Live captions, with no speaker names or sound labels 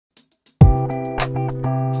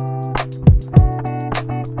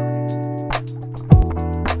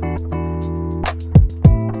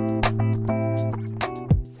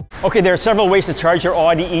Okay, there are several ways to charge your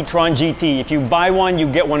Audi e-tron GT. If you buy one, you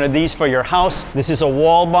get one of these for your house. This is a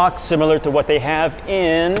wall box similar to what they have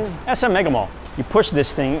in SM Mega Mall. You push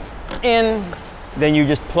this thing in, then you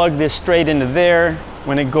just plug this straight into there.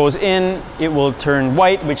 When it goes in, it will turn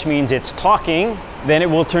white, which means it's talking. Then it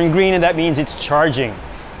will turn green, and that means it's charging.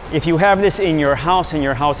 If you have this in your house and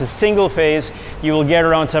your house is single phase, you will get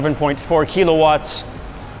around 7.4 kilowatts.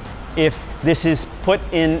 If this is put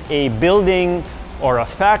in a building or a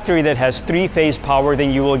factory that has three-phase power,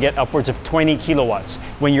 then you will get upwards of 20 kilowatts.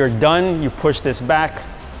 When you're done, you push this back,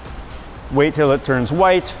 wait till it turns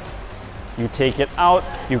white, you take it out,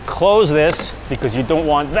 you close this because you don't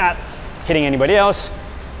want that hitting anybody else.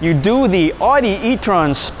 You do the Audi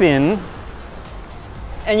e-tron spin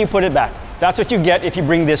and you put it back. That's what you get if you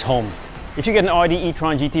bring this home. If you get an Audi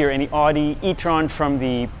e-tron GT or any Audi e-tron from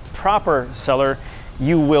the proper seller,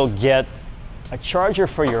 you will get a charger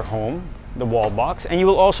for your home, the wall box, and you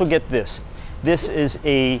will also get this. This is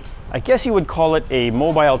a, I guess you would call it a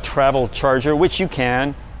mobile travel charger, which you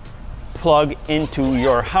can plug into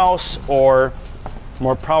your house or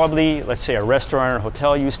more probably, let's say a restaurant or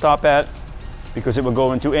hotel you stop at, because it will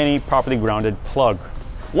go into any properly grounded plug.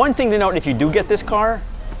 One thing to note if you do get this car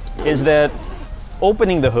is that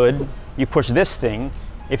opening the hood, you push this thing.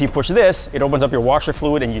 If you push this, it opens up your washer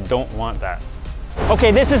fluid and you don't want that.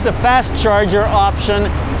 Okay, this is the fast charger option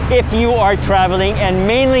if you are traveling, and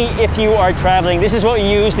mainly if you are traveling. This is what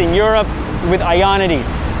we used in Europe with Ionity.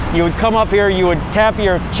 You would come up here, you would tap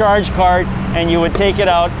your charge card, and you would take it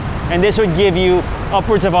out, and this would give you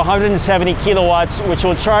upwards of 170 kilowatts, which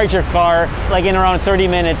will charge your car like in around 30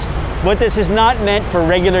 minutes. But this is not meant for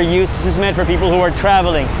regular use. This is meant for people who are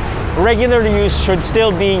traveling. Regular use should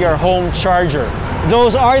still be your home charger.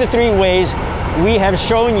 Those are the three ways we have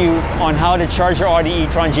shown you on how to charge your Audi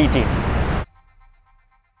e-tron GT.